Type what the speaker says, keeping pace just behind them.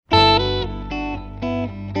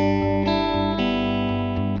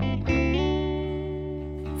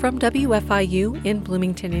From WFIU in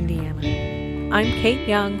Bloomington, Indiana, I'm Kate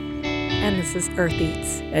Young, and this is Earth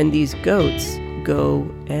Eats. And these goats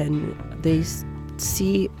go and they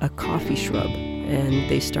see a coffee shrub, and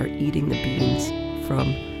they start eating the beans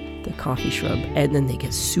from the coffee shrub, and then they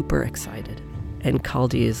get super excited. And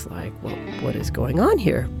Kaldi is like, well, what is going on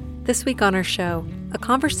here? This week on our show, a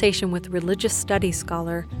conversation with religious studies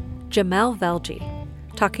scholar Jamel Velji,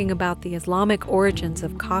 talking about the Islamic origins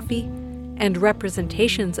of coffee and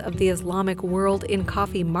representations of the Islamic world in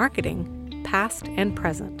coffee marketing, past and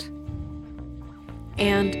present.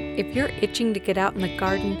 And if you're itching to get out in the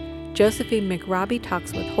garden, Josephine McRobbie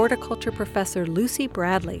talks with horticulture professor Lucy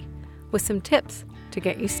Bradley with some tips to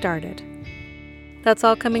get you started. That's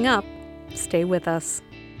all coming up. Stay with us.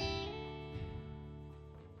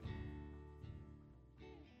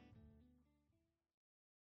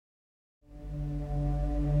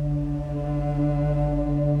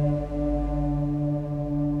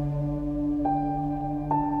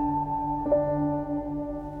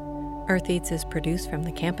 Earth Eats is produced from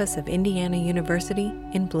the campus of Indiana University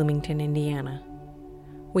in Bloomington, Indiana.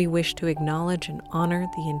 We wish to acknowledge and honor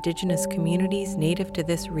the indigenous communities native to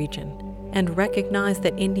this region and recognize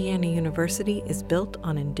that Indiana University is built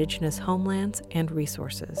on indigenous homelands and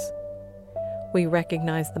resources. We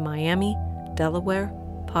recognize the Miami, Delaware,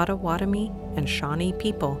 Potawatomi, and Shawnee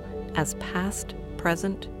people as past,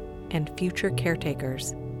 present, and future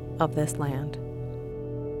caretakers of this land.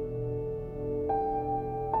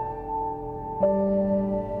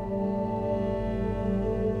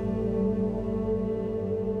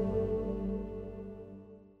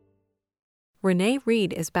 Renee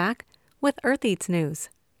Reed is back with Earth Eats News.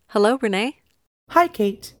 Hello, Renee. Hi,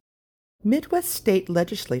 Kate. Midwest state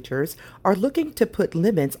legislatures are looking to put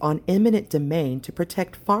limits on eminent domain to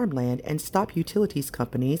protect farmland and stop utilities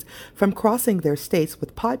companies from crossing their states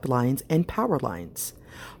with pipelines and power lines.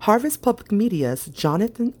 Harvest Public Media's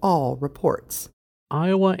Jonathan Ahl reports.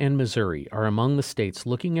 Iowa and Missouri are among the states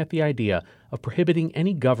looking at the idea of prohibiting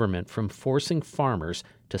any government from forcing farmers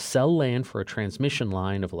to sell land for a transmission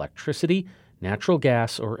line of electricity, natural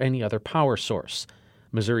gas, or any other power source.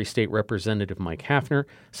 Missouri State Representative Mike Hafner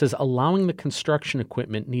says allowing the construction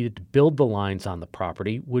equipment needed to build the lines on the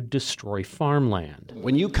property would destroy farmland.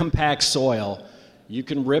 When you compact soil, you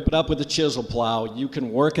can rip it up with a chisel plow, you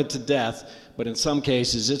can work it to death, but in some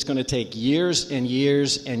cases it's going to take years and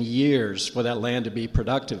years and years for that land to be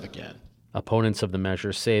productive again. Opponents of the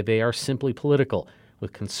measure say they are simply political,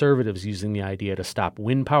 with conservatives using the idea to stop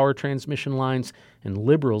wind power transmission lines and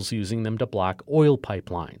liberals using them to block oil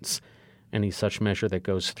pipelines. Any such measure that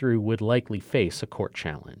goes through would likely face a court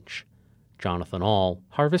challenge. Jonathan Ahl,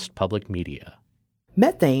 Harvest Public Media.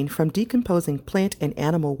 Methane from decomposing plant and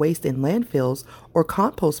animal waste in landfills or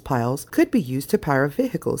compost piles could be used to power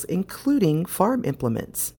vehicles, including farm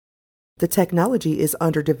implements. The technology is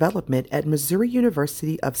under development at Missouri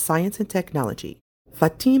University of Science and Technology.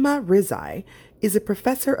 Fatima Rizai is a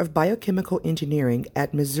professor of biochemical engineering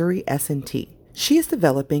at Missouri S&T. She is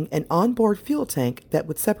developing an onboard fuel tank that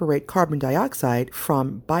would separate carbon dioxide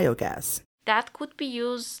from biogas. That could be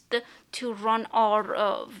used to run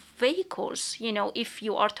our vehicles. You know, if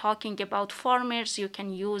you are talking about farmers, you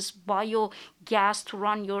can use biogas to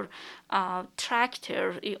run your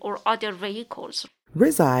tractor or other vehicles.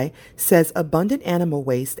 Rizai says abundant animal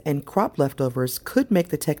waste and crop leftovers could make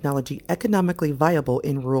the technology economically viable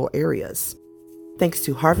in rural areas. Thanks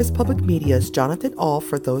to Harvest Public Media's Jonathan Ahl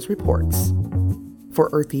for those reports. For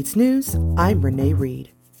Earth Eats News, I'm Renee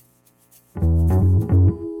Reed.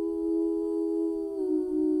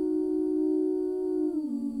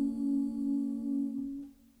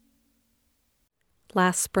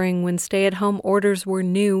 Last spring, when stay-at-home orders were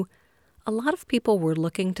new, a lot of people were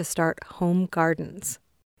looking to start home gardens.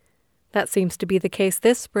 That seems to be the case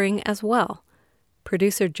this spring as well.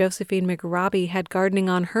 Producer Josephine McRobbie had gardening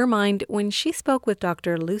on her mind when she spoke with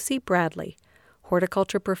Dr. Lucy Bradley,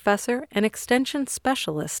 horticulture professor and extension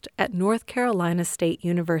specialist at North Carolina State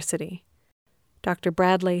University. Dr.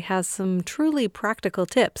 Bradley has some truly practical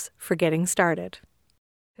tips for getting started.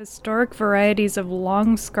 Historic varieties of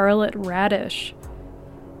long scarlet radish.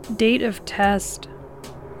 Date of test,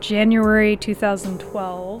 January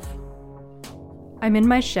 2012. I'm in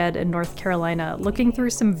my shed in North Carolina looking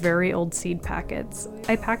through some very old seed packets.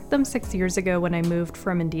 I packed them 6 years ago when I moved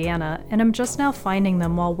from Indiana, and I'm just now finding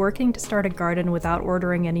them while working to start a garden without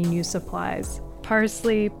ordering any new supplies.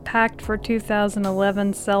 Parsley, packed for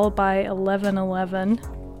 2011, sell by 11/11.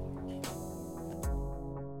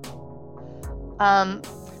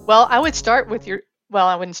 Well, I wouldn't start with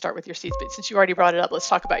your seeds, but since you already brought it up, let's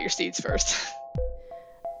talk about your seeds first.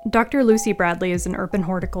 Dr. Lucy Bradley is an urban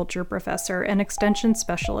horticulture professor and extension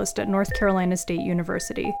specialist at North Carolina State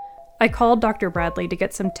University. I called Dr. Bradley to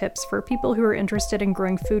get some tips for people who are interested in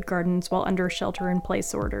growing food gardens while under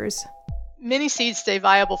shelter-in-place orders. Many seeds stay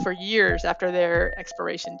viable for years after their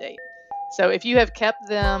expiration date. So if you have kept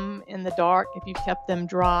them in the dark, if you've kept them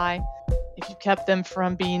dry, if you've kept them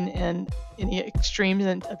from being in any extremes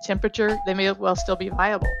of temperature, they may well still be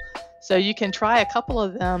viable. So you can try a couple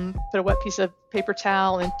of them, put a wet piece of paper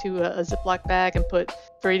towel into a Ziploc bag and put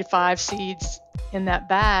 3 to 5 seeds in that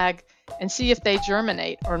bag and see if they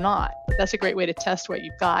germinate or not. That's a great way to test what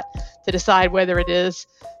you've got to decide whether it is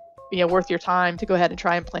worth your time to go ahead and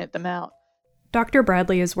try and plant them out. Dr.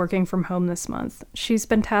 Bradley is working from home this month. She's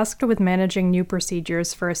been tasked with managing new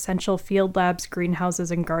procedures for essential field labs, greenhouses,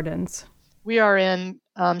 and gardens. We are in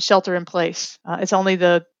shelter in place. It's only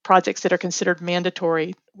the projects that are considered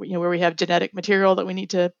mandatory, where we have genetic material that we need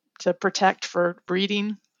to protect for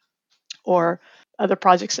breeding, or other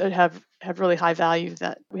projects that have really high value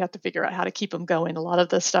that we have to figure out how to keep them going. A lot of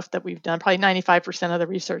the stuff that we've done, probably 95% of the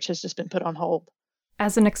research has just been put on hold.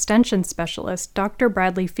 As an extension specialist, Dr.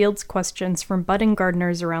 Bradley fields questions from budding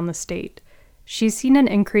gardeners around the state. She's seen an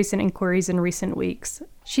increase in inquiries in recent weeks.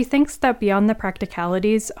 She thinks that beyond the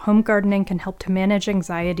practicalities, home gardening can help to manage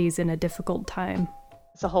anxieties in a difficult time.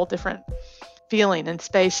 It's a whole different feeling and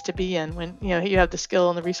space to be in when you have the skill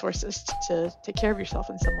and the resources to take care of yourself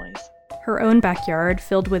in some ways. Her own backyard,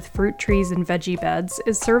 filled with fruit trees and veggie beds,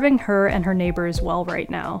 is serving her and her neighbors well right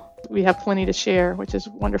now. We have plenty to share, which is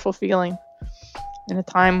a wonderful feeling in a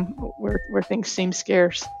time where things seem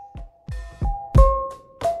scarce.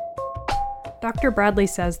 Dr. Bradley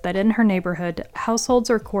says that in her neighborhood,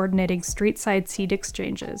 households are coordinating street-side seed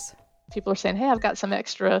exchanges. People are saying, hey, I've got some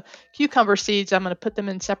extra cucumber seeds. I'm going to put them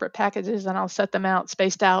in separate packages and I'll set them out,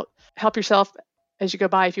 spaced out. Help yourself as you go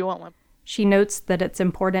by if you want one. She notes that it's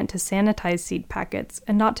important to sanitize seed packets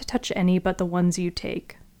and not to touch any but the ones you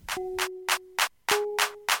take.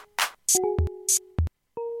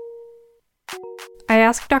 I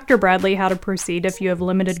asked Dr. Bradley how to proceed if you have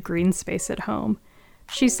limited green space at home.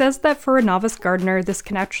 She says that for a novice gardener, this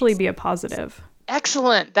can actually be a positive.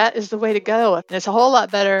 Excellent. That is the way to go. And it's a whole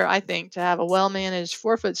lot better, I think, to have a well-managed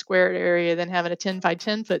 4-foot square area than having a 10 by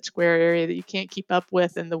 10 foot square area that you can't keep up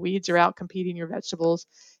with and the weeds are out competing your vegetables.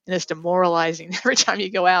 And it's demoralizing every time you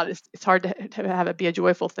go out. It's hard to have it be a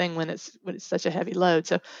joyful thing when it's such a heavy load.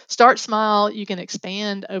 So start small. You can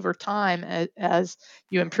expand over time as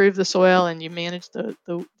you improve the soil and you manage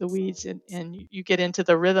the weeds and you get into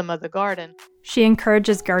the rhythm of the garden. She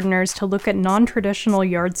encourages gardeners to look at non-traditional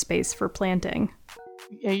yard space for planting.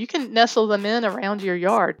 You can nestle them in around your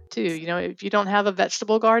yard too. If you don't have a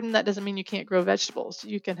vegetable garden, that doesn't mean you can't grow vegetables.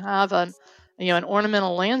 You can have an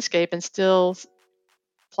ornamental landscape and still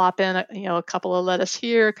plop in a couple of lettuce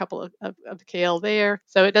here, a couple of kale there.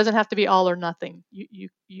 So it doesn't have to be all or nothing.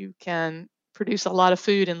 You can produce a lot of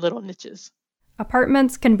food in little niches.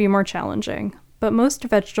 Apartments can be more challenging, but most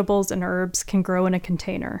vegetables and herbs can grow in a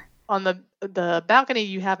container. On the balcony,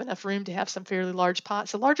 you have enough room to have some fairly large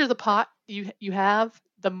pots. The larger the pot you have,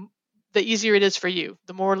 the easier it is for you.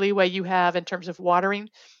 The more leeway you have in terms of watering.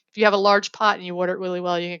 If you have a large pot and you water it really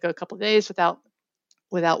well, you can go a couple of days without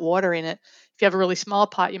watering it. If you have a really small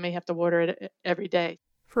pot, you may have to water it every day.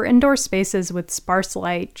 For indoor spaces with sparse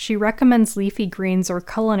light, she recommends leafy greens or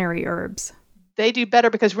culinary herbs. They do better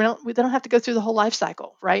because they don't have to go through the whole life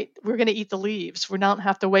cycle, right? We're going to eat the leaves. We don't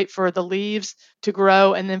have to wait for the leaves to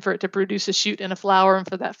grow and then for it to produce a shoot and a flower and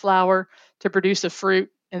for that flower to produce a fruit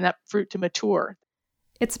and that fruit to mature.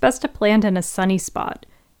 It's best to plant in a sunny spot,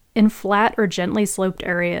 in flat or gently sloped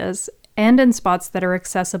areas, and in spots that are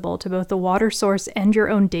accessible to both the water source and your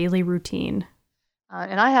own daily routine.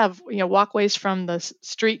 And I have, walkways from the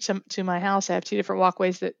street to my house. I have 2 different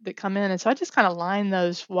walkways that come in. And so I just kind of line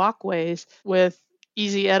those walkways with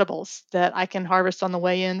easy edibles that I can harvest on the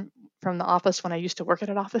way in from the office when I used to work at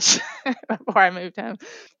an office before I moved home.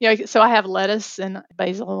 So I have lettuce and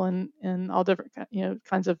basil and all different,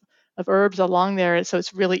 kinds of herbs along there. So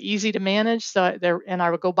it's really easy to manage. And I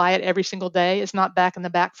would go buy it every single day. It's not back in the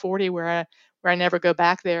back 40 where I never go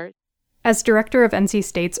back there. As director of NC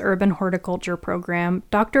State's Urban Horticulture Program,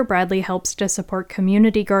 Dr. Bradley helps to support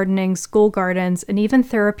community gardening, school gardens, and even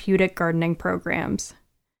therapeutic gardening programs.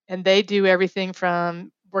 And they do everything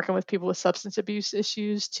from working with people with substance abuse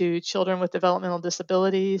issues to children with developmental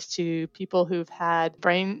disabilities to people who've had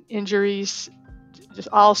brain injuries, just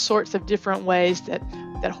all sorts of different ways that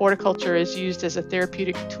horticulture is used as a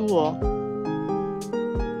therapeutic tool.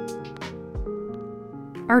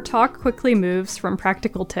 Our talk quickly moves from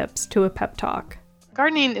practical tips to a pep talk.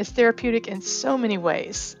 Gardening is therapeutic in so many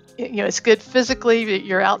ways. It's good physically.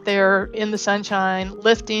 You're out there in the sunshine,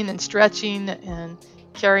 lifting and stretching and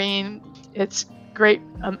carrying. It's great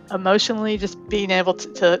emotionally, just being able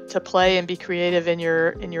to play and be creative in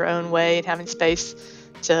your own way, and having space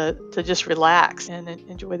to just relax and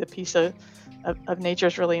enjoy the peace of nature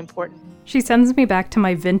is really important. She sends me back to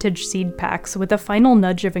my vintage seed packs with a final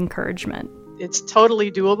nudge of encouragement. It's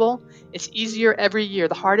totally doable. It's easier every year.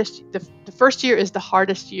 The first year is the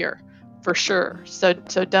hardest year, for sure. So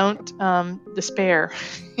don't despair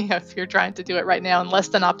if you're trying to do it right now in less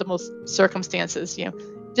than optimal circumstances.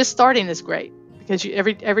 Just starting is great, because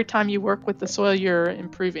every time you work with the soil, you're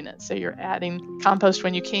improving it. So you're adding compost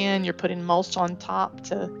when you can, you're putting mulch on top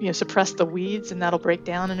to suppress the weeds, and that'll break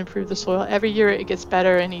down and improve the soil. Every year it gets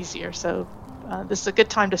better and easier. So this is a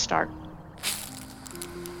good time to start.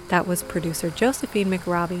 That was producer Josephine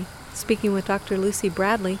McRobbie speaking with Dr. Lucy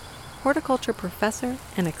Bradley, horticulture professor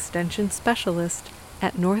and extension specialist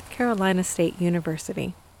at North Carolina State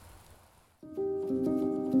University.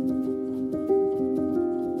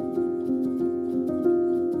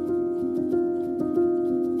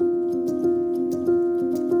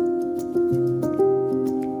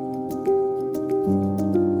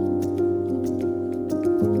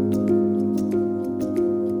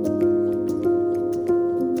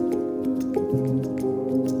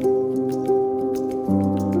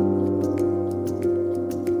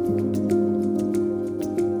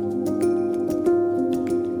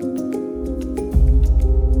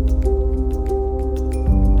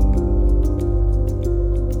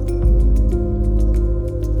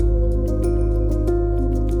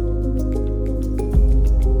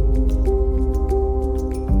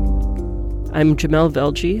 I'm Jamel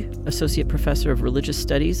Velji, Associate Professor of Religious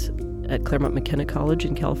Studies at Claremont McKenna College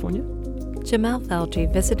in California. Jamel Velji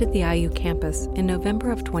visited the IU campus in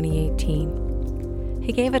November of 2018.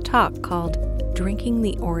 He gave a talk called Drinking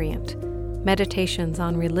the Orient, Meditations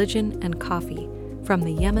on Religion and Coffee from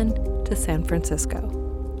the Yemen to San Francisco.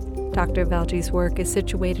 Dr. Velji's work is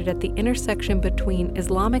situated at the intersection between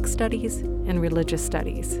Islamic studies and religious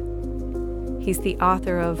studies. He's the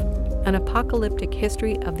author of An Apocalyptic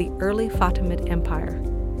History of the Early Fatimid Empire,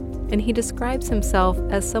 and he describes himself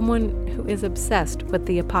as someone who is obsessed with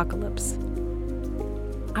the apocalypse.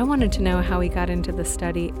 I wanted to know how he got into the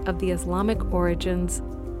study of the Islamic origins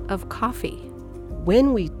of coffee.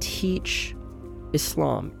 When we teach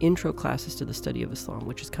Islam, intro classes to the study of Islam,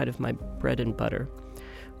 which is kind of my bread and butter,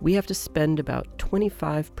 we have to spend about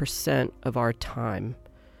 25% of our time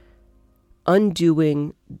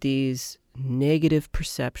undoing these negative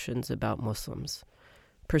perceptions about Muslims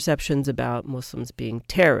being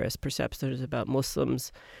terrorists, perceptions about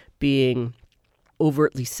Muslims being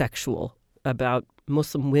overtly sexual, about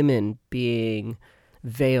Muslim women being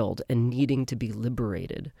veiled and needing to be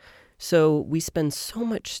liberated. So we spend so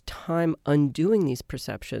much time undoing these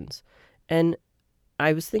perceptions. And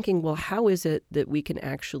I was thinking, well, how is it that we can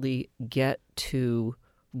actually get to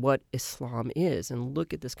what Islam is and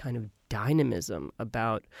look at this kind of dynamism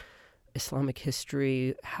about Islamic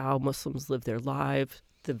history, how Muslims live their lives,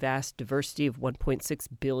 the vast diversity of 1.6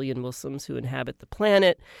 billion Muslims who inhabit the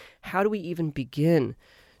planet. How do we even begin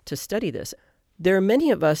to study this? There are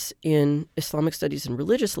many of us in Islamic studies and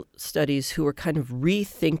religious studies who are kind of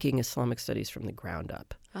rethinking Islamic studies from the ground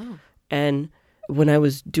up. Oh. And when I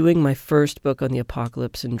was doing my first book on the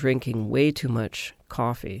apocalypse and drinking way too much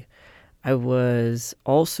coffee, I was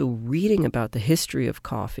also reading about the history of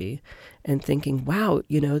coffee and thinking, wow,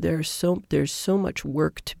 there's so much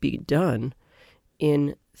work to be done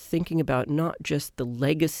in thinking about not just the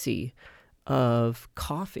legacy of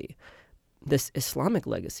coffee, this Islamic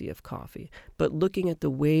legacy of coffee, but looking at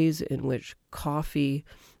the ways in which coffee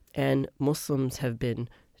and Muslims have been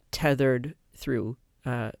tethered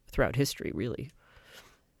throughout history, really.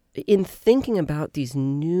 In thinking about these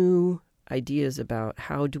new ideas about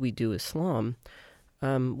how do we do Islam,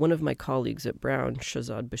 one of my colleagues at Brown,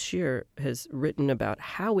 Shahzad Bashir, has written about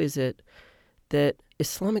how is it that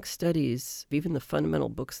Islamic studies, even the fundamental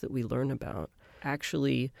books that we learn about,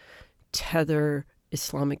 actually tether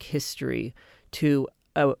Islamic history to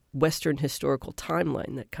a Western historical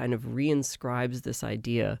timeline that kind of reinscribes this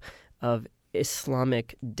idea of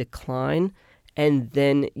Islamic decline and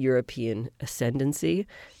then European ascendancy,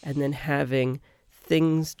 and then having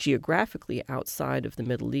things geographically outside of the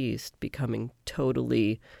Middle East becoming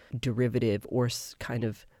totally derivative or kind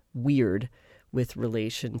of weird with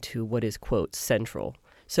relation to what is, quote, central.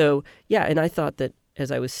 So, yeah, and I thought that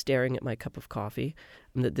as I was staring at my cup of coffee,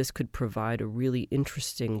 that this could provide a really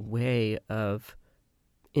interesting way of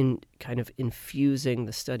infusing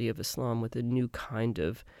the study of Islam with a new kind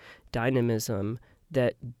of dynamism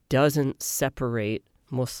that doesn't separate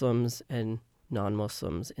Muslims and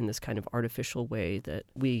non-Muslims in this kind of artificial way that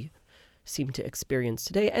we seem to experience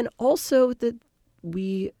today. And also that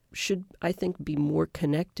we should, I think, be more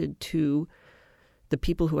connected to the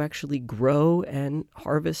people who actually grow and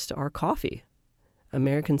harvest our coffee.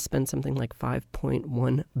 Americans spend something like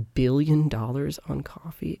 $5.1 billion on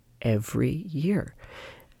coffee every year.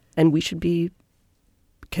 And we should be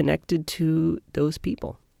connected to those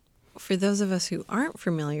people. For those of us who aren't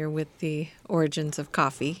familiar with the origins of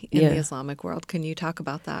coffee in the Islamic world, can you talk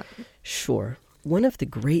about that? Sure. One of the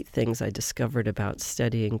great things I discovered about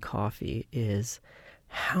studying coffee is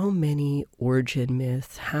how many origin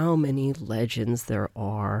myths, how many legends there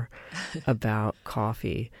are about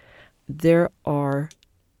coffee. There are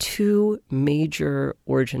two major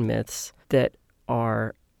origin myths that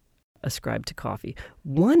are ascribed to coffee.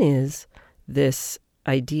 One is this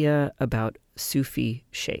idea about Sufi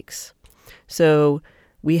sheikhs. So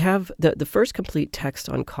we have the first complete text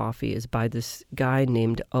on coffee is by this guy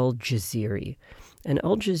named Al-Jaziri. And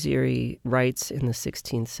Al-Jaziri writes in the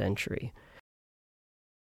 16th century.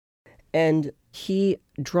 And he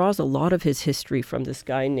draws a lot of his history from this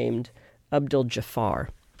guy named Abdul Jafar.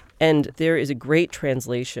 And there is a great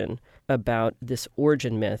translation about this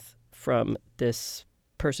origin myth from this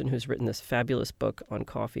person who's written this fabulous book on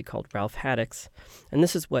coffee called Ralph Haddix. And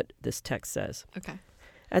this is what this text says. Okay.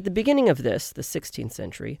 At the beginning of this, the 16th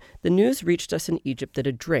century, the news reached us in Egypt that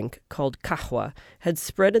a drink called kahwa had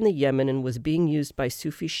spread in the Yemen and was being used by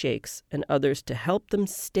Sufi sheikhs and others to help them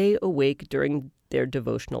stay awake during their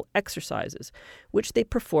devotional exercises, which they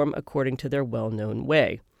perform according to their well-known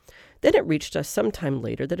way. Then it reached us some time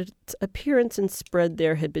later that its appearance and spread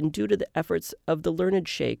there had been due to the efforts of the learned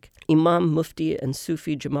sheikh, Imam Mufti and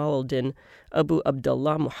Sufi Jamal al-Din Abu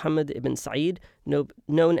Abdullah Muhammad ibn Sa'id,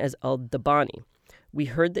 known as al-Dabani. We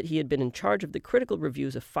heard that he had been in charge of the critical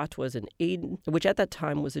reviews of fatwas in Aden, which at that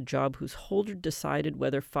time was a job whose holder decided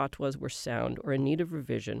whether fatwas were sound or in need of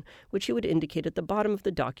revision, which he would indicate at the bottom of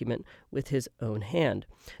the document with his own hand.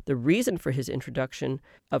 The reason for his introduction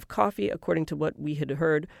of coffee, according to what we had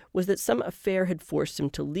heard, was that some affair had forced him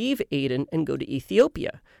to leave Aden and go to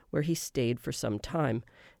Ethiopia, where he stayed for some time.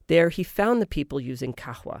 There he found the people using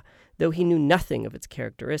kahwa, though he knew nothing of its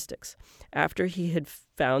characteristics. After he had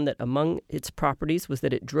found that among its properties was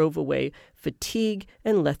that it drove away fatigue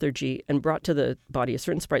and lethargy and brought to the body a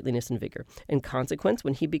certain sprightliness and vigor. In consequence,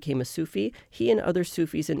 when he became a Sufi, he and other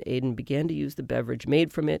Sufis in Aden began to use the beverage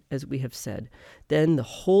made from it, as we have said. Then the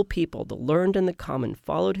whole people, the learned and the common,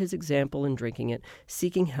 followed his example in drinking it,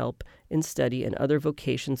 seeking help in study and other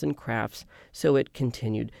vocations and crafts, so it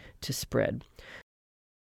continued to spread.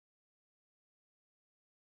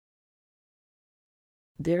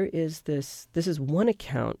 There is this is one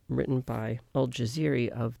account written by Al-Jaziri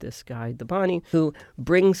of this guy, Dabani, who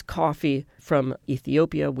brings coffee from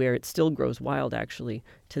Ethiopia, where it still grows wild, actually,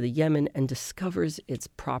 to the Yemen and discovers its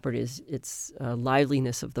properties, its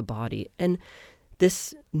liveliness of the body. And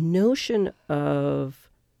this notion of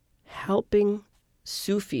helping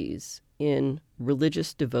Sufis in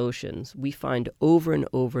religious devotions we find over and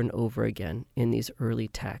over and over again in these early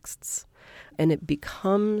texts. And it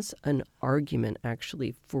becomes an argument,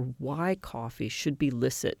 actually, for why coffee should be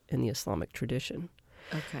licit in the Islamic tradition.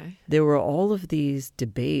 Okay. There were all of these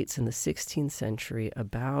debates in the 16th century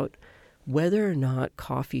about whether or not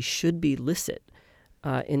coffee should be licit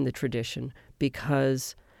in the tradition,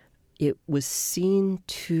 because it was seen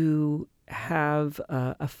to have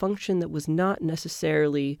a function that was not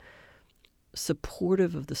necessarily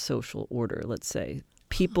supportive of the social order, let's say.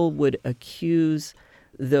 People would accuse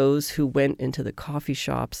those who went into the coffee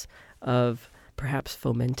shops of perhaps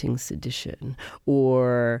fomenting sedition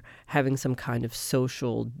or having some kind of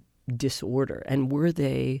social disorder. And were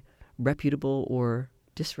they reputable or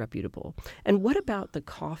disreputable? And what about the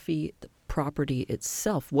coffee, the property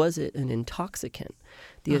itself? Was it an intoxicant?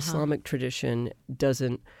 The Islamic tradition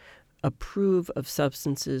doesn't approve of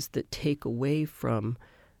substances that take away from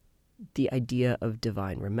the idea of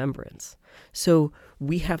divine remembrance. So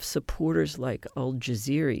we have supporters like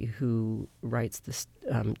Al-Jaziri, who writes this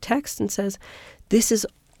text and says, this is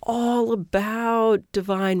all about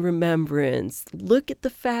divine remembrance. Look at the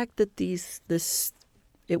fact that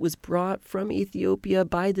it was brought from Ethiopia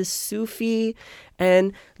by the Sufi,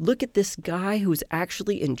 and look at this guy who's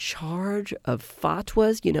actually in charge of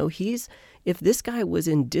fatwas. You know, if this guy was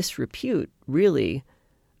in disrepute, really,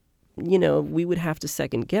 we would have to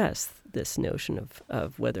second guess this notion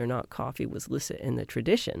of whether or not coffee was licit in the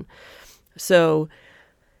tradition. So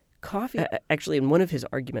coffee, actually, in one of his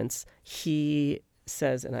arguments, he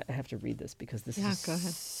says, and I have to read this because this is go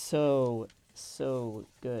ahead. so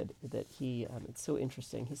good that it's so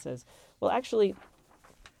interesting. He says, well, actually,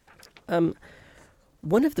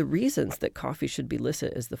 One of the reasons that coffee should be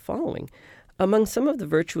licit is the following. Among some of the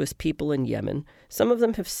virtuous people in Yemen, some of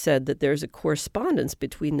them have said that there's a correspondence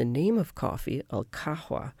between the name of coffee,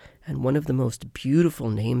 al-kahwa, and one of the most beautiful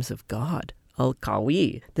names of God,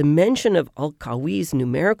 al-Qawi. The mention of al-Qawi's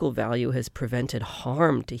numerical value has prevented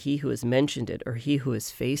harm to he who has mentioned it or he who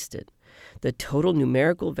has faced it. The total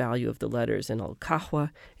numerical value of the letters in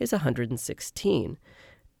al-Kahwa is 116,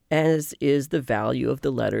 as is the value of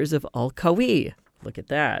the letters of al-Qawi. Look at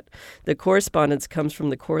that. The correspondence comes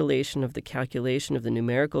from the correlation of the calculation of the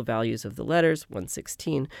numerical values of the letters,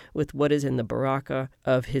 116, with what is in the baraka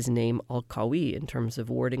of his name al-Qawi in terms of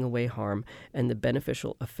warding away harm and the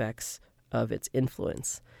beneficial effects of its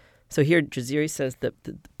influence. So here Jaziri says that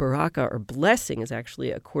the baraka or blessing is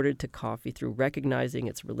actually accorded to coffee through recognizing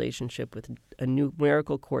its relationship with a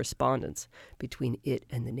numerical correspondence between it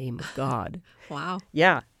and the name of God. Wow.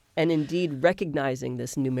 Yeah. And indeed, recognizing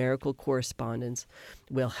this numerical correspondence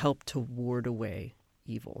will help to ward away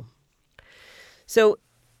evil. So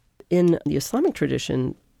in the Islamic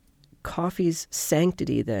tradition, coffee's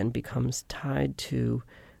sanctity then becomes tied to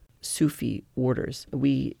Sufi orders.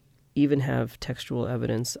 We even have textual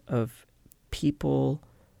evidence of people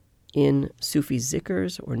in Sufi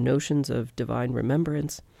zikrs or notions of divine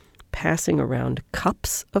remembrance passing around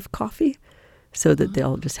cups of coffee so that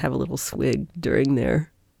they'll just have a little swig during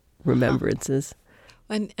their remembrances.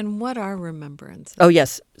 And what are remembrances? Oh,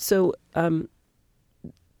 yes. So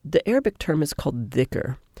the Arabic term is called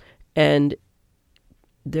dhikr, and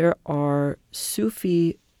there are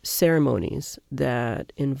Sufi ceremonies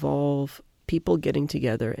that involve people getting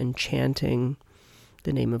together and chanting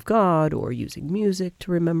the name of God or using music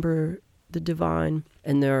to remember the divine.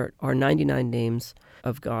 And there are 99 names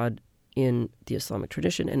of God in the Islamic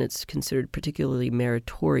tradition, and it's considered particularly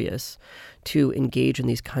meritorious to engage in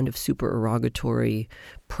these kind of supererogatory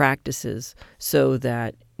practices so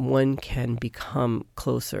that one can become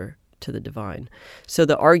closer to the divine. So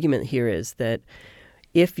the argument here is that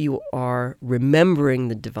if you are remembering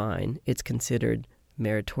the divine, it's considered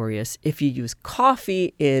meritorious. If you use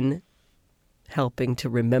coffee in helping to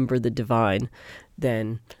remember the divine,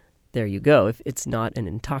 then there you go. If it's not an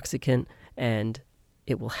intoxicant, and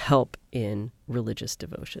it will help in religious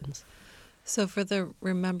devotions. So for the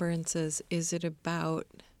remembrances, is it about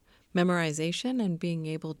memorization and being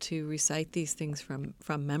able to recite these things from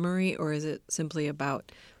memory, or is it simply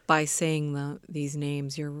about by saying these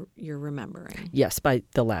names you're remembering? Yes, by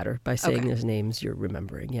the latter. By saying these names you're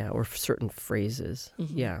remembering, yeah, or certain phrases.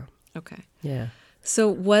 Mm-hmm. Yeah. Okay. Yeah. So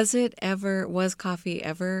was coffee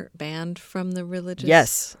ever banned from the religious?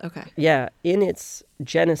 Yes. Okay. Yeah. In its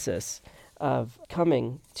genesis of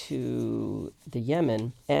coming to the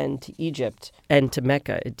Yemen and to Egypt and to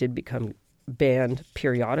Mecca, it did become banned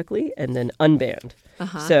periodically and then unbanned.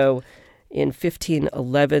 Uh-huh. So in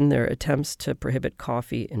 1511, there are attempts to prohibit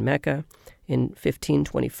coffee in Mecca. In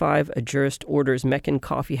 1525, a jurist orders Meccan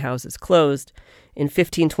coffee houses closed. In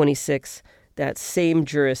 1526, that same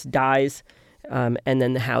jurist dies, and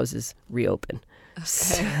then the houses reopen.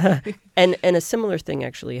 Okay. and a similar thing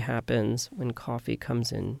actually happens when coffee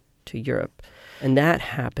comes in to Europe, and that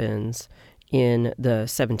happens in the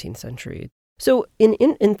 17th century. So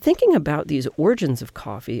in thinking about these origins of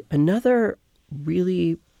coffee, another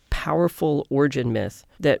really powerful origin myth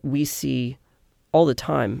that we see all the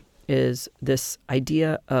time is this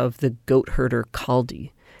idea of the goat herder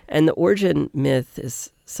Kaldi. And the origin myth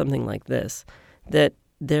is something like this, that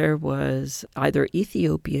there was either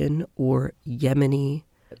Ethiopian or Yemeni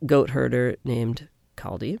goat herder named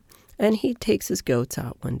Kaldi, and he takes his goats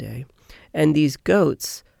out one day. And these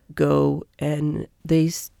goats go and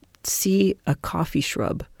they see a coffee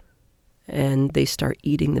shrub, and they start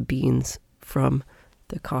eating the beans from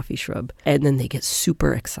the coffee shrub. And then they get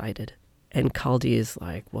super excited. And Kaldi is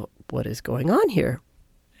like, well, what is going on here?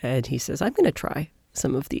 And he says, I'm going to try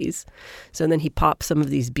some of these. So then he pops some of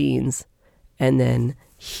these beans, and then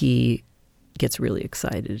he gets really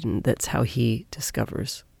excited. And that's how he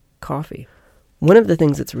discovers coffee. One of the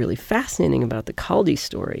things that's really fascinating about the Kaldi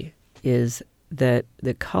story is that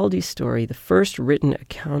the Kaldi story, the first written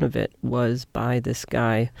account of it was by this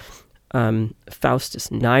guy, Faustus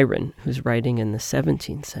Nyren, who's writing in the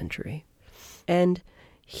 17th century. And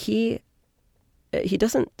he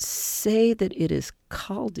doesn't say that it is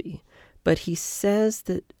Kaldi, but he says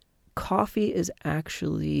that coffee is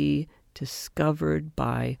actually discovered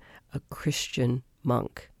by a Christian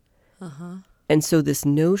monk. Uh-huh. And so this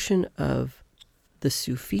notion of the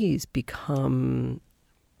Sufis become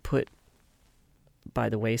put by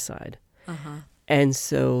the wayside. Uh-huh. And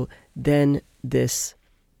so then this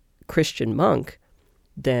Christian monk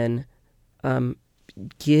then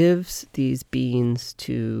gives these beans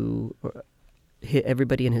to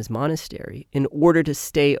everybody in his monastery in order to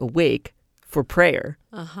stay awake for prayer,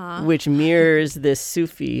 which mirrors this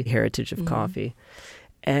Sufi heritage of coffee.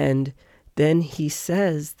 And then he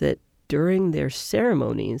says that during their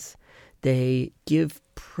ceremonies, they give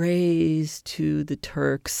praise to the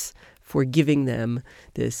Turks for giving them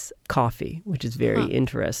this coffee, which is very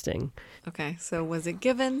interesting. Okay, so was it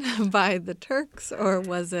given by the Turks or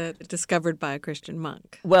was it discovered by a Christian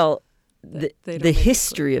monk? Well, the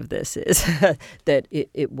history of this is that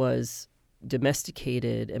it was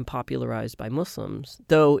domesticated and popularized by Muslims,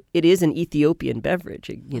 though it is an Ethiopian beverage.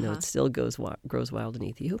 It still grows wild in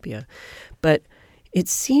Ethiopia. But it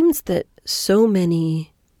seems that so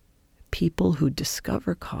many people who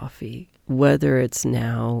discover coffee, whether it's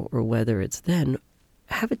now or whether it's then,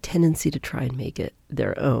 have a tendency to try and make it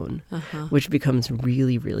their own, which becomes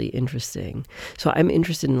really, really interesting. So I'm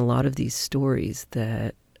interested in a lot of these stories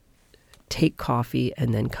that take coffee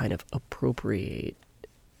and then kind of appropriate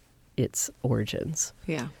its origins.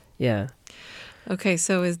 Yeah. Yeah. Okay,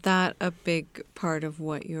 so is that a big part of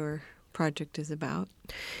what your project is about?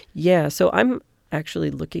 Yeah, so I'm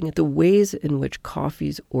actually looking at the ways in which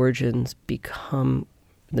coffee's origins become,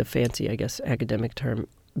 the fancy, I guess, academic term,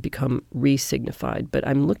 become re-signified. But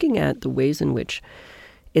I'm looking at the ways in which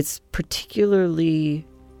it's particularly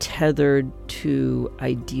tethered to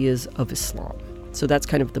ideas of Islam. So that's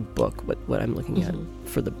kind of the book, what I'm looking at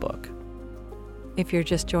for the book. If you're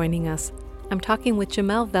just joining us, I'm talking with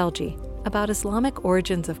Jamel Velji about Islamic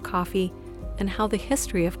origins of coffee and how the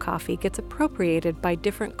history of coffee gets appropriated by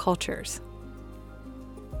different cultures.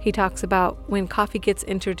 He talks about when coffee gets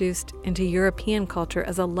introduced into European culture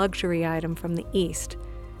as a luxury item from the East,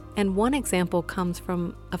 and one example comes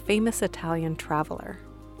from a famous Italian traveler.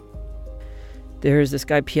 There's this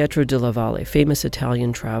guy, Pietro della Valle, famous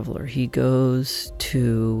Italian traveler. He goes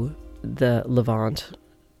to the Levant,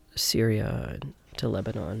 Syria, to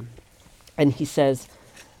Lebanon. And he says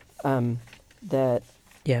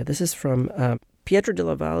this is from Pietro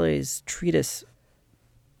della Valle's treatise.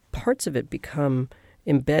 Parts of it become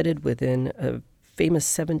embedded within a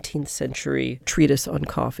famous 17th century treatise on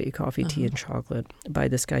coffee, tea, and chocolate by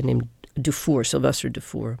this guy named Dufour, Sylvester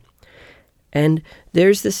Dufour. And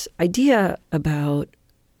there's this idea about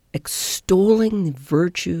extolling the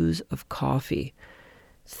virtues of coffee,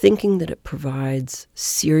 thinking that it provides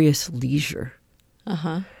serious leisure.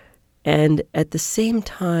 And at the same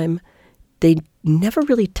time, they never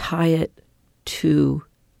really tie it to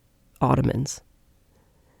Ottomans.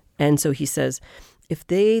 And so he says, if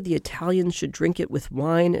they, the Italians, should drink it with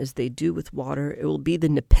wine as they do with water, it will be the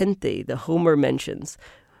nepenthe the Homer mentions,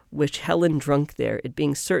 which Helen drunk there, it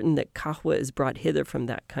being certain that kahwa is brought hither from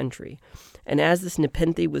that country. And as this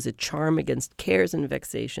nepenthe was a charm against cares and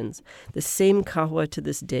vexations, the same kahwa to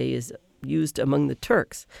this day is used among the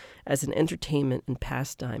Turks as an entertainment and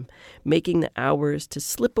pastime, making the hours to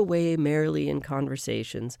slip away merrily in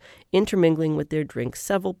conversations, intermingling with their drinks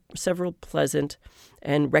several pleasant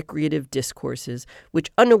and recreative discourses,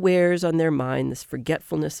 which unawares on their mind this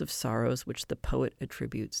forgetfulness of sorrows which the poet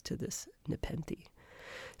attributes to this nepenthe.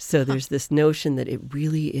 So there's this notion that it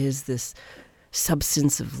really is this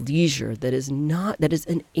substance of leisure that is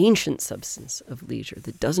an ancient substance of leisure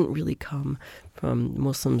that doesn't really come from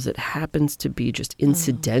Muslims. It happens to be just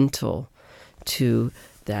incidental to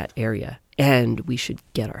that area. And we should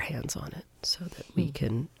get our hands on it so that we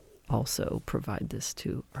can also provide this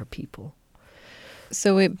to our people.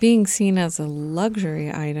 So it being seen as a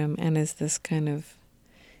luxury item and as this kind of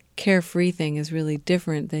carefree thing is really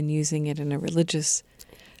different than using it in a religious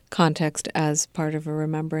context as part of a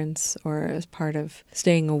remembrance or as part of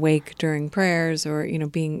staying awake during prayers or,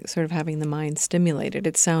 being sort of having the mind stimulated.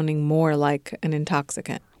 It's sounding more like an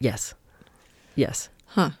intoxicant. Yes.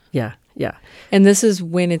 Huh. Yeah. And this is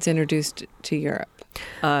when it's introduced to Europe?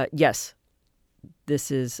 Yes.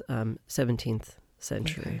 This is 17th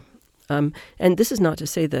century. Okay. And this is not to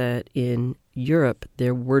say that in Europe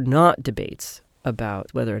there were not debates about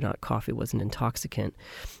whether or not coffee was an intoxicant.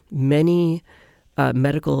 Many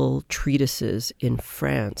medical treatises in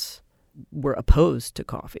France were opposed to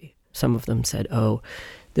coffee. Some of them said,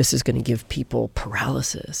 this is going to give people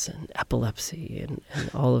paralysis and epilepsy and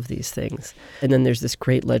all of these things. And then there's this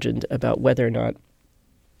great legend about whether or not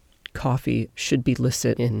coffee should be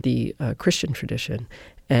licit in the Christian tradition.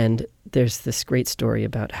 And there's this great story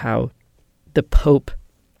about how the Pope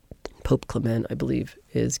Clement, I believe,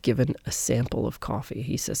 is given a sample of coffee.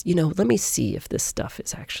 He says, let me see if this stuff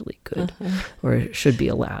is actually good or should be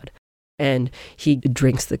allowed. And he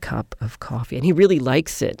drinks the cup of coffee and he really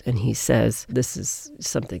likes it. And he says, this is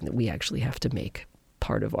something that we actually have to make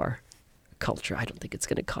part of our culture, I don't think it's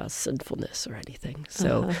going to cause sinfulness or anything.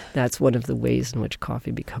 So that's one of the ways in which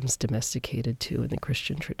coffee becomes domesticated too in the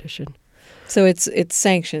Christian tradition. So it's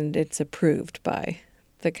sanctioned, it's approved by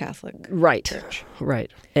the Catholic Church.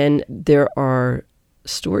 Right. And there are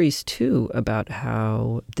stories too about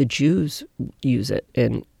how the Jews use it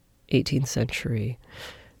in 18th century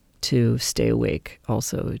to stay awake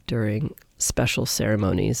also during special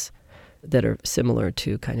ceremonies that are similar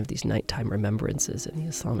to kind of these nighttime remembrances in the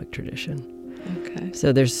Islamic tradition. Okay.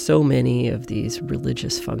 So there's so many of these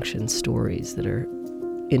religious function stories that are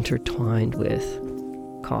intertwined with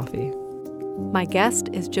coffee. My guest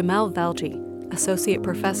is Jamel Velji, Associate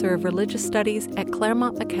Professor of Religious Studies at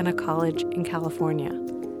Claremont McKenna College in California.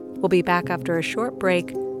 We'll be back after a short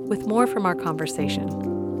break with more from our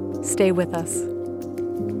conversation. Stay with us.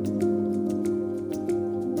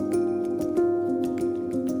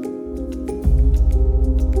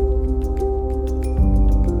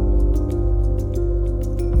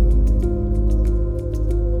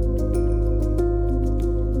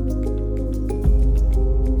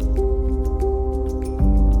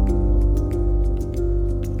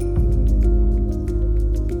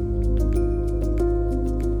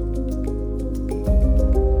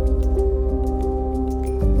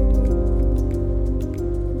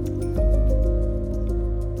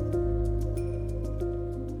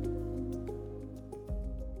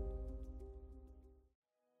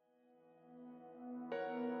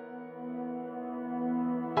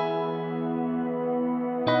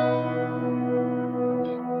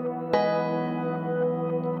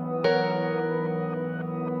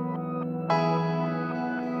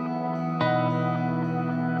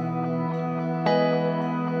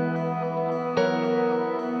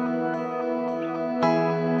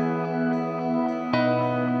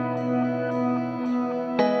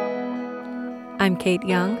 I'm Kate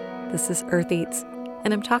Young, this is Earth Eats,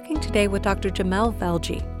 and I'm talking today with Dr. Jamel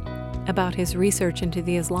Velji about his research into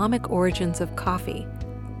the Islamic origins of coffee,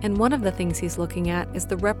 and one of the things he's looking at is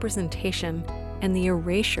the representation and the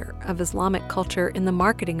erasure of Islamic culture in the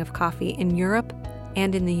marketing of coffee in Europe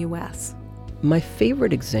and in the U.S. My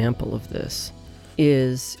favorite example of this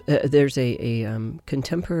is there's a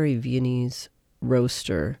contemporary Viennese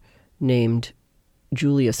roaster named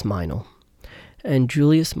Julius Meinl. And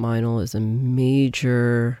Julius Meinl is a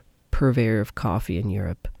major purveyor of coffee in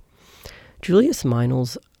Europe. Julius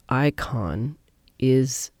Meinl's icon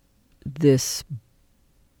is this,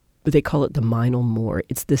 they call it the Meinl Moor.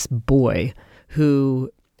 It's this boy who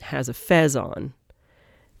has a fez on.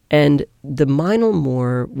 And the Meinl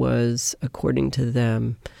Moor was, according to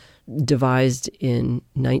them, devised in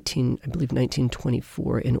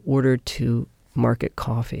 1924 in order to market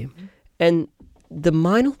coffee. And the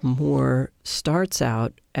Meinl Moor starts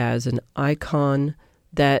out as an icon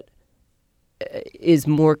that is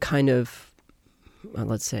more kind of,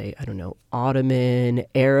 let's say, Ottoman,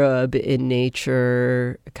 Arab in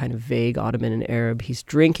nature, kind of vague Ottoman and Arab. He's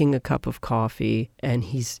drinking a cup of coffee and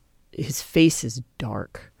his face is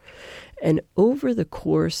dark. And over the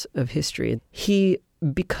course of history, he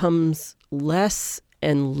becomes less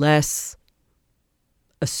and less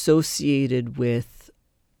associated with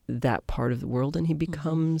that part of the world, and he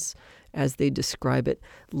becomes, as they describe it,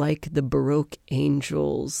 like the Baroque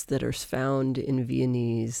angels that are found in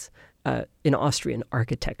Viennese, in Austrian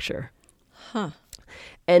architecture.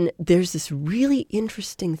 And there's this really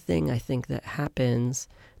interesting thing, I think, that happens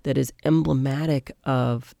that is emblematic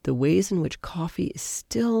of the ways in which coffee is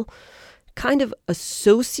still kind of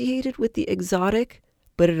associated with the exotic,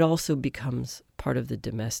 but it also becomes part of the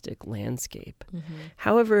domestic landscape.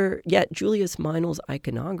 However, yet Julius Meinl's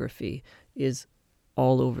iconography is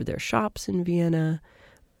all over their shops in Vienna.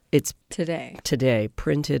 It's today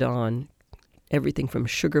printed on everything from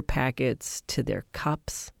sugar packets to their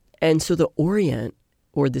cups. And so the Orient,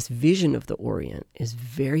 or this vision of the Orient, is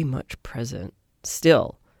very much present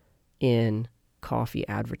still in coffee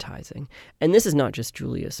advertising. And this is not just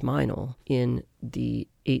Julius Meinl. In the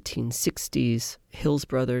 1860s, Hills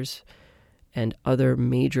Brothers and other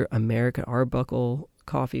major American Arbuckle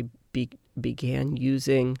coffee began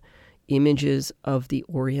using images of the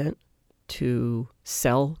Orient to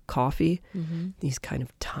sell coffee. These kind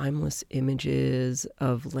of timeless images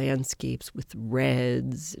of landscapes with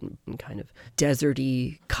reds and kind of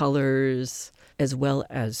deserty colors, as well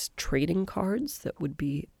as trading cards that would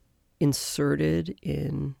be inserted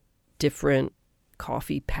in different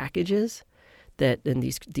coffee packages. And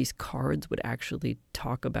these cards would actually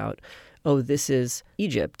talk about, oh, this is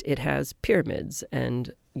Egypt. It has pyramids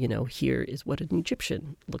and here is what an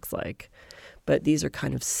Egyptian looks like. But these are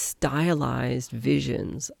kind of stylized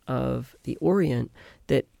visions of the Orient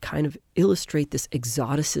that kind of illustrate this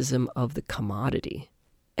exoticism of the commodity.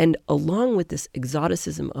 And along with this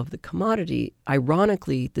exoticism of the commodity,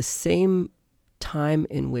 ironically, the same time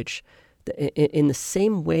in which, in the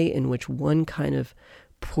same way in which one kind of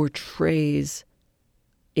portrays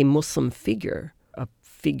a Muslim figure, a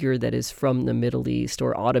figure that is from the Middle East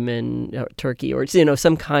or Ottoman Turkey or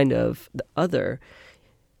some kind of the other,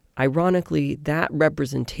 ironically, that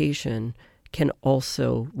representation can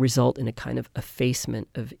also result in a kind of effacement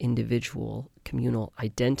of individual communal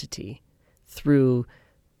identity through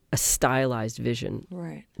a stylized vision,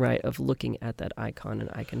 right, of looking at that icon and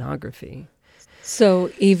iconography.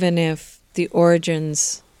 So even if the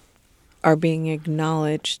origins are being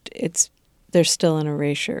acknowledged, there's still an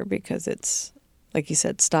erasure because it's, like you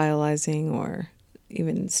said, stylizing or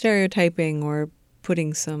even stereotyping or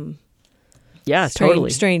putting some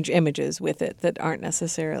strange images with it that aren't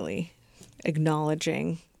necessarily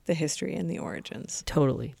acknowledging the history and the origins.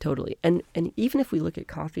 Totally. And even if we look at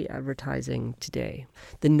coffee advertising today,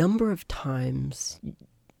 the number of times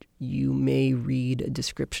you may read a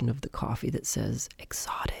description of the coffee that says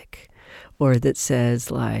exotic, or that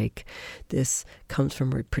says like this comes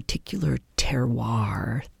from a particular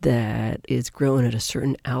terroir that is grown at a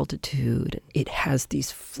certain altitude. It has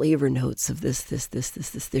these flavor notes of this.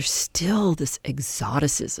 There's still this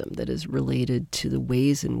exoticism that is related to the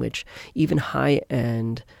ways in which even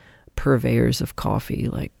high-end purveyors of coffee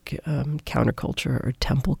like Counterculture or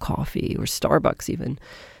Temple Coffee or Starbucks even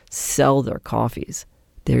sell their coffees.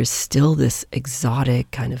 There's still this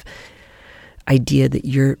exotic kind of idea that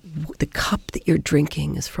the cup that you're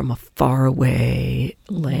drinking is from a faraway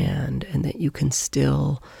land, and that you can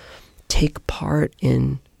still take part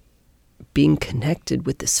in being connected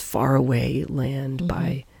with this faraway land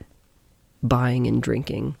by buying and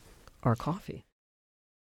drinking our coffee.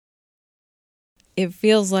 It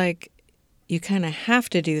feels like you kind of have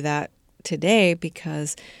to do that today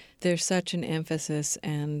because there's such an emphasis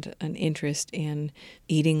and an interest in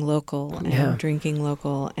eating local and drinking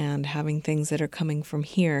local and having things that are coming from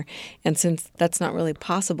here. And since that's not really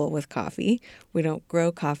possible with coffee, we don't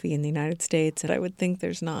grow coffee in the United States, and I would think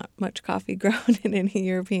there's not much coffee grown in any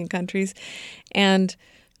European countries. And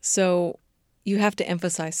so you have to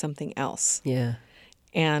emphasize something else. Yeah.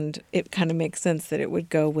 And it kind of makes sense that it would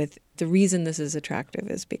go with the reason this is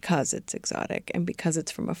attractive is because it's exotic and because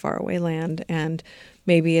it's from a faraway land. And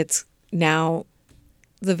maybe it's now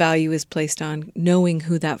the value is placed on knowing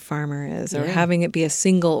who that farmer is, or having it be a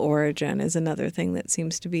single origin is another thing that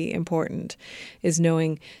seems to be important, is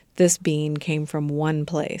knowing this bean came from one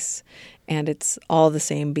place and it's all the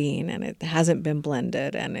same bean and it hasn't been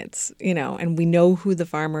blended and it's, and we know who the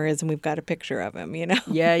farmer is and we've got a picture of him,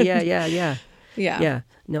 Yeah. Yeah.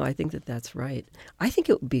 No, I think that's right. I think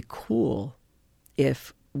it would be cool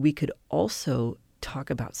if we could also talk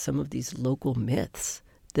about some of these local myths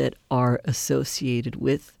that are associated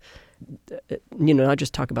with, not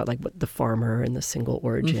just talk about like what the farmer and the single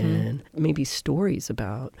origin, maybe stories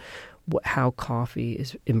about how coffee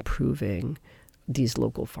is improving these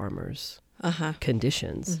local farmers'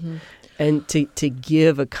 conditions, and to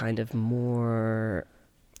give a kind of more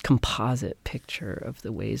composite picture of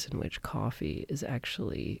the ways in which coffee is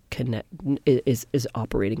actually is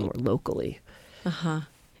operating more locally.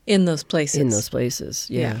 In those places.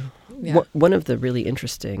 Yeah. One of the really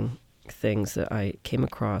interesting things that I came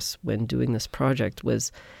across when doing this project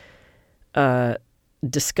was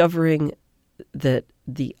discovering that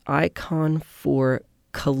the icon for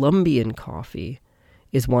Colombian coffee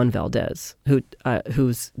is Juan Valdez,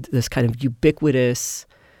 who's this kind of ubiquitous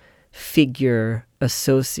figure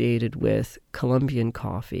associated with Colombian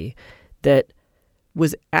coffee that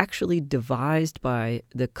was actually devised by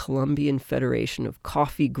the Colombian Federation of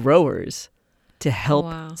Coffee Growers to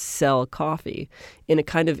help sell coffee, in a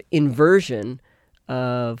kind of inversion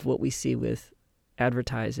of what we see with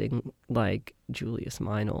advertising like Julius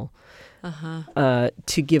Meinl,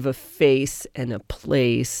 to give a face and a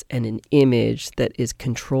place and an image that is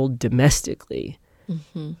controlled domestically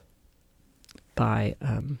by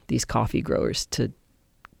these coffee growers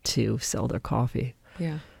to sell their coffee.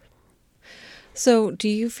 Yeah. So do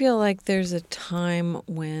you feel like there's a time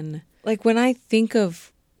when I think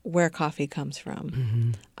of where coffee comes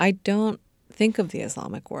from, I don't think of the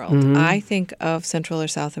Islamic world. I think of Central or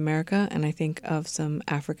South America, and I think of some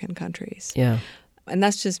African countries. Yeah. And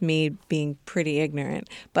that's just me being pretty ignorant.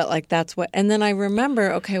 But that's what, and then I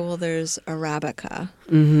remember, okay, well, there's Arabica.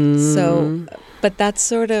 So, but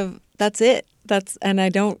that's it. And I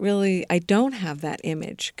don't have that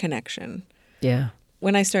image connection. Yeah.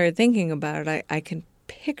 when I started thinking about it, I can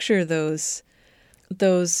picture those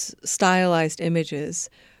stylized images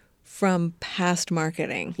from past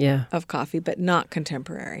marketing of coffee, but not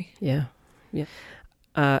contemporary. Yeah.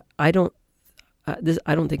 I don't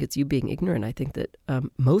think it's you being ignorant. I think that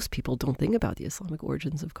most people don't think about the Islamic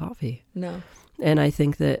origins of coffee. No. And I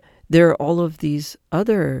think that there are all of these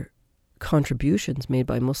other contributions made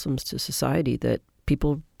by Muslims to society that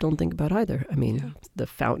people don't think about either. I mean, the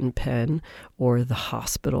fountain pen or the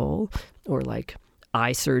hospital or like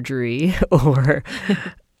eye surgery or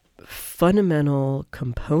fundamental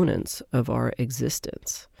components of our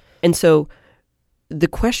existence. And so the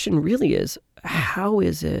question really is, how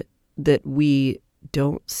is it that we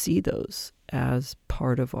don't see those as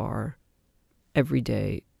part of our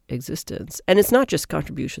everyday existence? And it's not just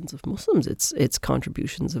contributions of Muslims, it's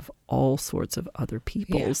contributions of all sorts of other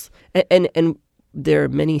peoples. Yeah. And there are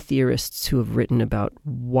many theorists who have written about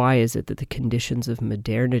why is it that the conditions of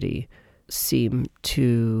modernity seem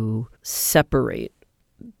to separate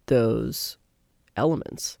those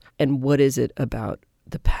elements, and what is it about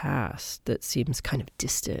the past that seems kind of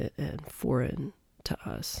distant and foreign to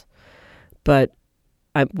us. But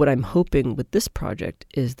what I'm hoping with this project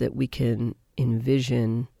is that we can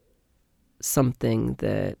envision something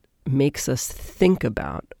that makes us think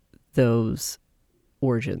about those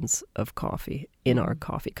origins of coffee in our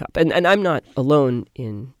coffee cup. And I'm not alone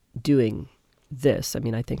in doing this. I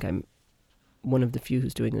mean, I think I'm one of the few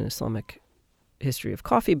who's doing an Islamic history of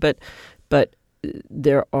coffee, but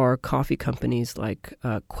there are coffee companies like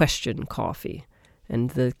Question Coffee, and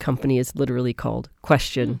the company is literally called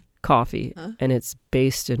Question Coffee, and it's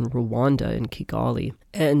based in Rwanda, in Kigali.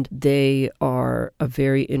 And they are a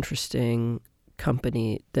very interesting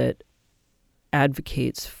company that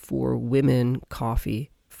advocates for women coffee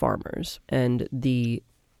farmers. And the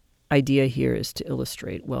idea here is to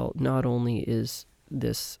illustrate, well, not only is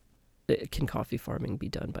this, can coffee farming be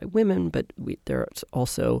done by women, but there's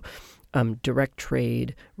also direct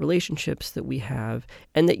trade relationships that we have,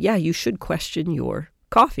 and that, you should question your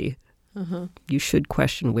coffee. You should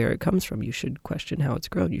question where it comes from. You should question how it's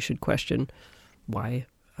grown. You should question why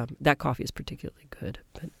that coffee is particularly good,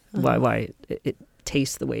 but why it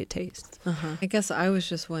tastes the way it tastes. I guess I was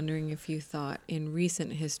just wondering if you thought in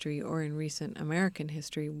recent history or in recent American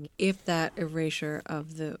history, if that erasure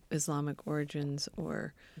of the Islamic origins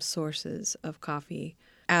or sources of coffee,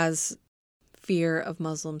 as fear of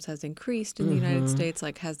Muslims has increased in the United States,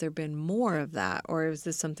 like, has there been more of that, or is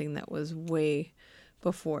this something that was way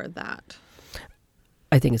before that?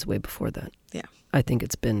 I think it's way before that. Yeah. I think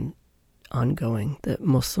it's been ongoing, that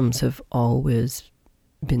Muslims have always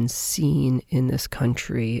been seen in this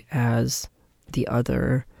country as the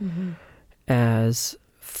other, as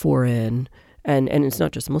foreign, and it's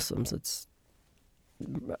not just Muslims, it's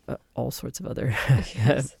all sorts of other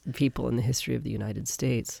people in the history of the United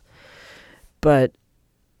States. But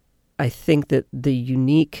I think that the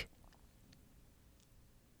unique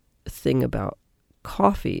thing about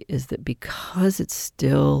coffee is that because it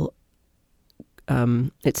still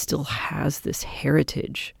has this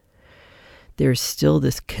heritage, there's still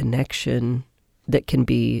this connection that can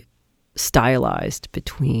be stylized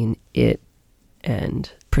between it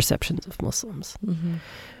and perceptions of Muslims,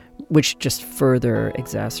 which just further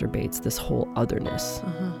exacerbates this whole otherness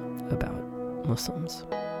about Muslims.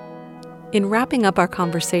 In wrapping up our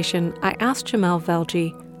conversation, I asked Jamel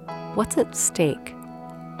Velji, what's at stake?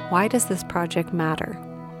 Why does this project matter,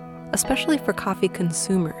 especially for coffee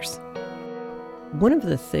consumers? One of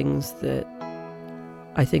the things that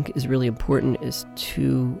I think is really important is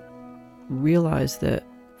to realize that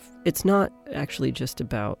it's not actually just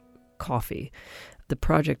about coffee. The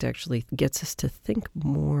project actually gets us to think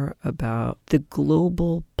more about the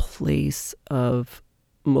global place of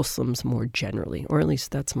Muslims more generally, or at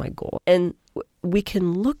least that's my goal. And we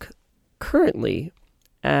can look currently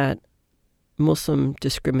at Muslim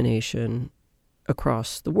discrimination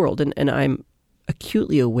across the world, and I'm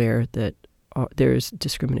acutely aware that there's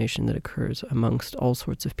discrimination that occurs amongst all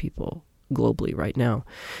sorts of people globally right now.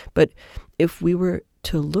 But if we were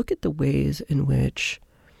to look at the ways in which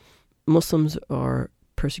Muslims are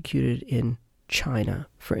persecuted in China,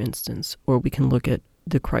 for instance, or we can look at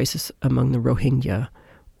the crisis among the Rohingya,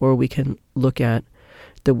 or we can look at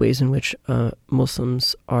the ways in which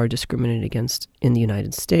Muslims are discriminated against in the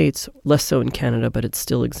United States, less so in Canada, but it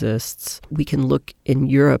still exists. We can look in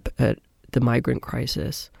Europe at the migrant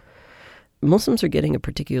crisis. Muslims are getting a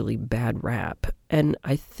particularly bad rap, and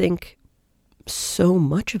I think so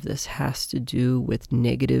much of this has to do with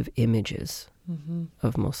negative images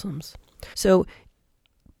of Muslims. So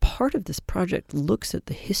part of this project looks at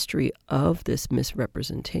the history of this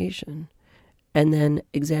misrepresentation and then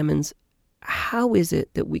examines how is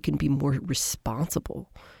it that we can be more responsible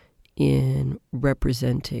in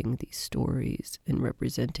representing these stories and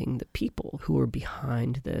representing the people who are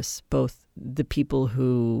behind this, both the people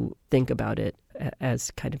who think about it as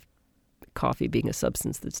kind of coffee being a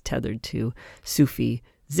substance that's tethered to Sufi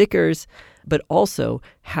zikrs, but also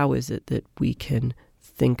how is it that we can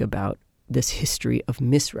think about this history of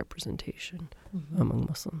misrepresentation among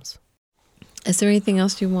Muslims. Is there anything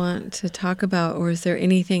else you want to talk about, or is there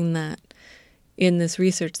anything that in this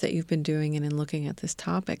research that you've been doing and in looking at this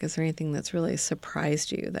topic, is there anything that's really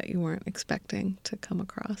surprised you that you weren't expecting to come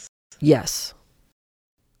across? Yes.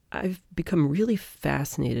 I've become really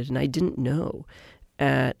fascinated, and I didn't know,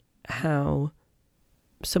 at how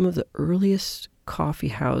some of the earliest coffee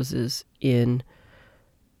houses in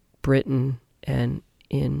Britain and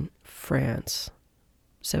in France,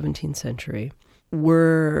 17th century,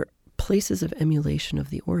 were places of emulation of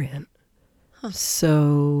the Orient.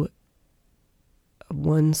 So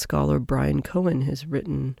one scholar, Brian Cohen, has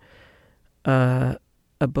written a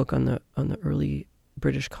book on the early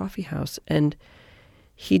British coffee house, and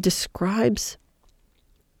he describes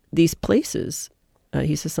these places.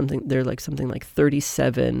 He says something like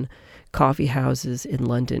 37 coffee houses in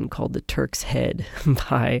London called the Turk's Head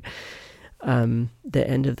by the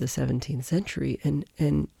end of the 17th century,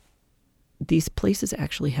 and these places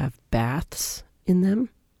actually have baths in them.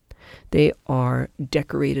 They are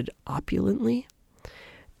decorated opulently.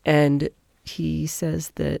 And he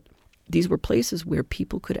says that these were places where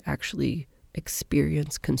people could actually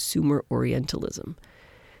experience consumer Orientalism.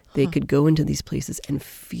 They could go into these places and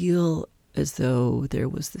feel as though there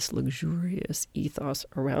was this luxurious ethos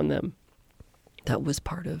around them that was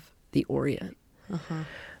part of the Orient.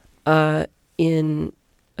 In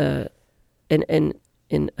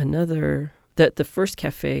another, the first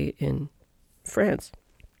cafe in France,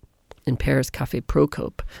 in Paris, Café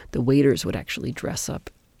Procope, the waiters would actually dress up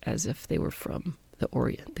as if they were from the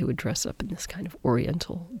Orient. They would dress up in this kind of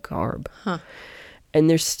Oriental garb. And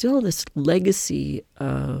there's still this legacy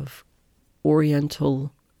of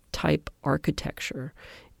Oriental type architecture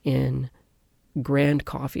in grand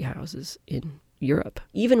coffee houses in Europe.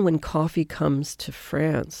 Even when coffee comes to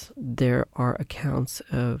France, there are accounts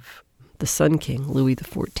of the Sun King, Louis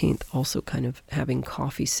XIV, also kind of having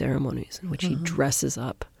coffee ceremonies in which he dresses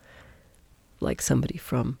up like somebody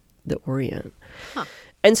from the Orient.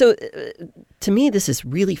 And so to me, this is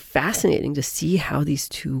really fascinating to see how these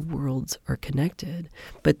two worlds are connected,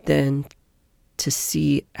 but then to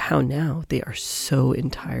see how now they are so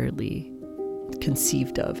entirely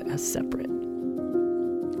conceived of as separate.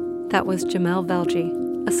 That was Jamel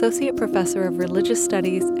Velji, Associate Professor of Religious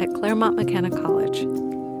Studies at Claremont McKenna College.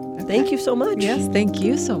 Thank you so much. Yes, thank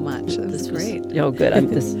you so much. This was great. Oh, good.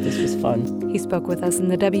 This was fun. He spoke with us in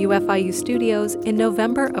the WFIU studios in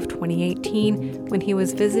November of 2018 when he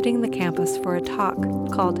was visiting the campus for a talk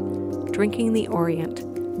called Drinking the Orient,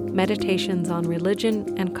 Meditations on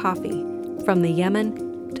Religion and Coffee, from the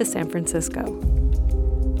Yemen to San Francisco.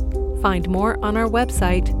 Find more on our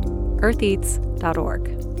website,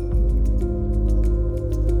 eartheats.org.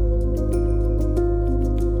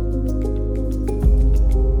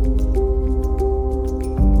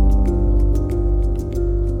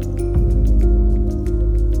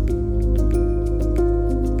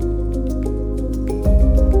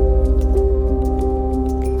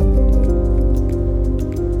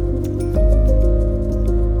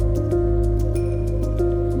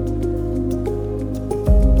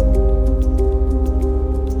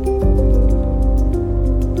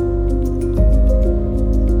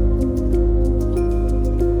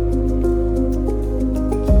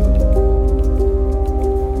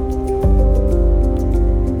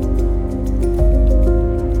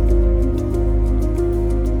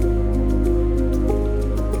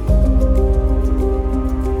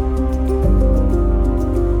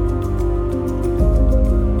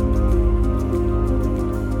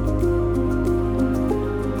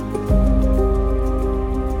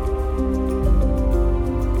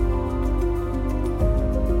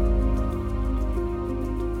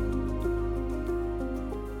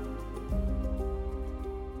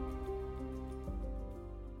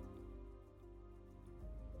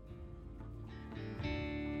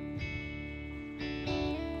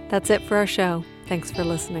 That's it for our show. Thanks for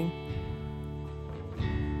listening.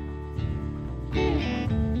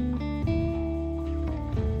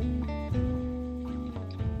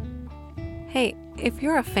 Hey, if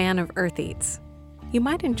you're a fan of Earth Eats, you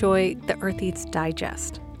might enjoy the Earth Eats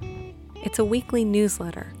Digest. It's a weekly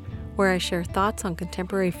newsletter where I share thoughts on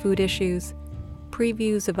contemporary food issues,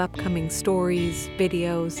 previews of upcoming stories,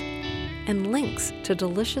 videos, and links to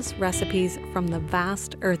delicious recipes from the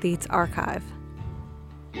vast Earth Eats archive.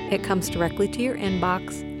 It comes directly to your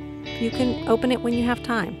inbox. You can open it when you have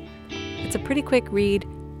time. It's a pretty quick read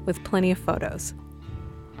with plenty of photos.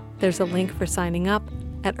 There's a link for signing up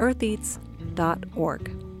at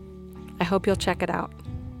eartheats.org. I hope you'll check it out.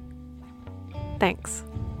 Thanks.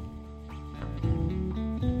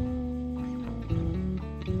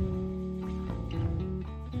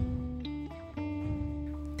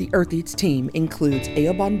 The Earth Eats team includes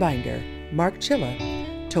Eobon Binder, Mark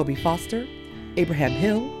Chilla, Toby Foster, Abraham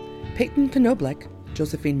Hill, Peyton Knoblech,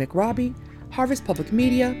 Josephine McRobbie, Harvest Public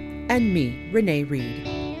Media, and me, Renee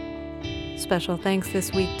Reed. Special thanks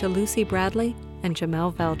this week to Lucy Bradley and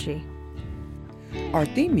Jamel Velji. Our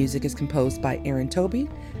theme music is composed by Aaron Toby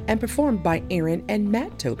and performed by Aaron and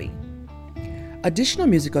Matt Toby. Additional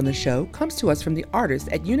music on the show comes to us from the artists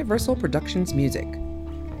at Universal Productions Music.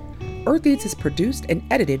 Earth Eats is produced and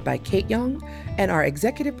edited by Kate Young, and our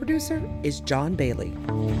executive producer is John Bailey.